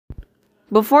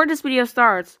Before this video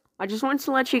starts, I just want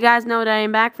to let you guys know that I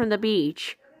am back from the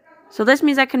beach. So this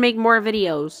means I can make more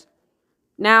videos.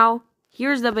 Now,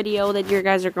 here's the video that you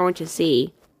guys are going to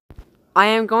see. I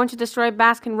am going to destroy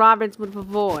Baskin-Robbins with a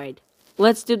void.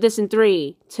 Let's do this in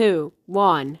 3, 2,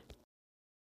 1.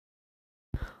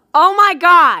 Oh my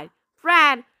god!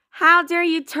 Brad, how dare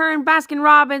you turn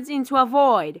Baskin-Robbins into a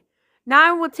void?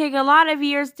 Now it will take a lot of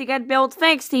years to get built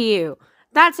thanks to you.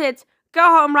 That's it. Go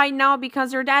home right now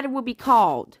because your dad will be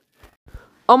called.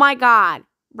 Oh my god.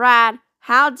 Brad,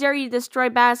 how dare you destroy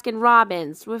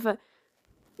Baskin-Robbins with a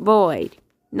void?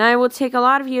 Now it will take a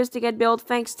lot of years to get built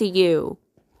thanks to you.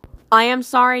 I am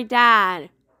sorry, Dad.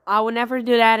 I will never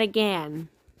do that again.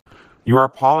 Your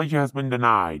apology has been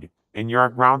denied, and you are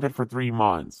grounded for 3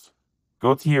 months.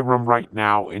 Go to your room right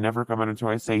now and never come in until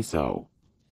I say so.